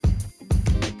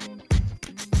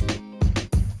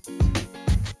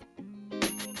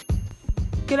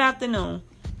Good afternoon.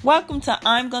 Welcome to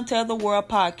I'm Gonna Tell the World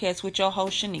podcast with your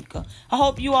host, Shanika. I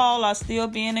hope you all are still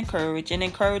being encouraged and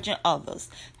encouraging others.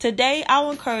 Today,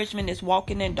 our encouragement is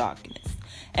walking in darkness.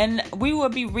 And we will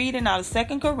be reading out of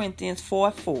 2 Corinthians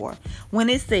 4:4 when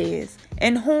it says,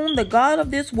 "In whom the God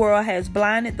of this world has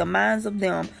blinded the minds of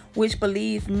them which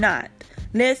believe not,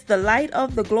 lest the light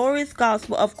of the glorious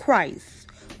gospel of Christ,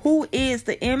 who is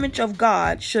the image of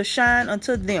God, should shine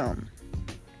unto them."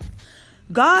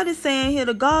 God is saying here,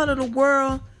 the God of the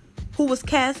world who was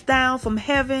cast down from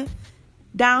heaven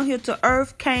down here to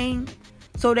earth came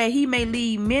so that he may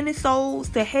lead many souls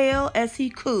to hell as he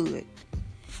could.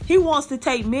 He wants to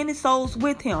take many souls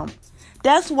with him.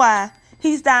 That's why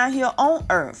he's down here on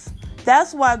earth.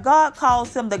 That's why God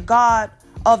calls him the God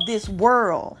of this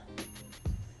world.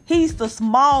 He's the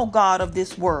small God of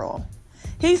this world.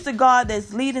 He's the God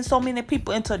that's leading so many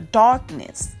people into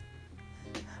darkness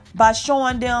by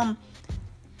showing them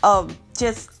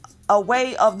just a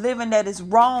way of living that is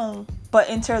wrong, but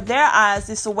into their eyes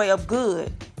it's a way of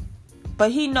good.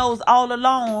 But he knows all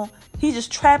along he's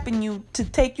just trapping you to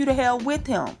take you to hell with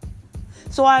him.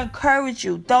 So I encourage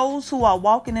you, those who are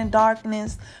walking in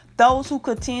darkness, those who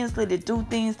continuously to do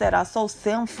things that are so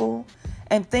sinful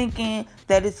and thinking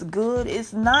that it's good,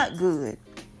 it's not good.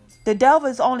 The devil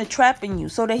is only trapping you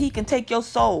so that he can take your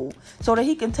soul, so that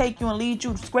he can take you and lead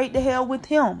you straight to hell with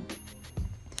him.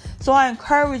 So I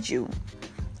encourage you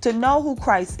to know who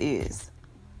Christ is,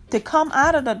 to come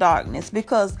out of the darkness,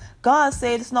 because God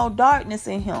said there's no darkness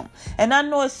in him. And I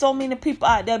know it's so many people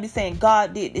out there be saying,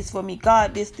 God did this for me,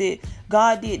 God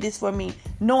did this for me,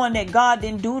 knowing that God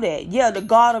didn't do that. Yeah, the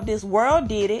God of this world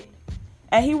did it,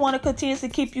 and he want to continue to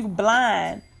keep you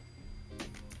blind.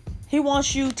 He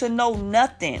wants you to know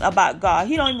nothing about God.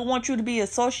 He don't even want you to be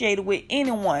associated with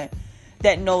anyone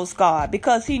that knows God,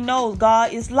 because he knows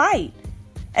God is light.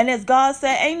 And as God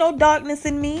said, ain't no darkness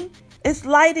in me. It's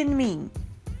light in me.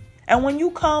 And when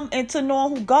you come into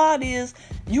knowing who God is,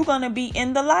 you're going to be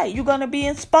in the light. You're going to be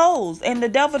exposed. And the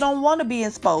devil don't want to be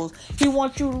exposed. He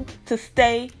wants you to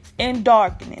stay in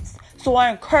darkness. So I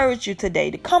encourage you today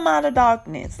to come out of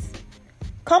darkness.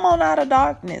 Come on out of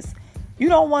darkness. You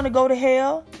don't want to go to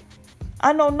hell.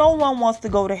 I know no one wants to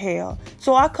go to hell.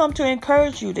 So I come to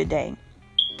encourage you today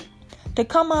to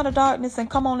come out of darkness and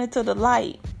come on into the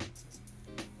light,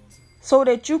 so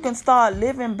that you can start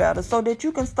living better, so that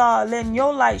you can start letting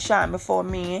your light shine before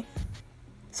men,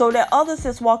 so that others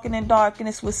that's walking in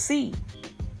darkness will see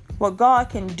what God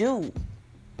can do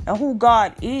and who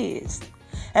God is.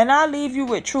 And I'll leave you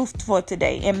with truth for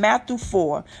today in Matthew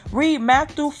 4. Read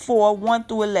Matthew 4, 1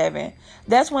 through 11.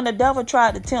 That's when the devil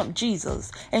tried to tempt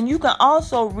Jesus. And you can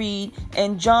also read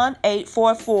in John 8,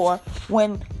 4,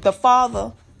 when the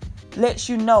Father lets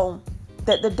you know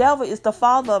that the devil is the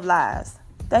father of lies,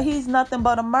 that he's nothing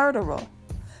but a murderer.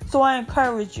 So I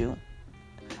encourage you,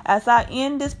 as I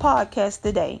end this podcast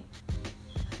today,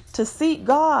 to seek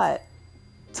God,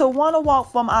 to want to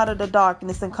walk from out of the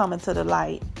darkness and come into the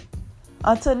light.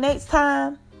 Until next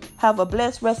time, have a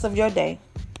blessed rest of your day.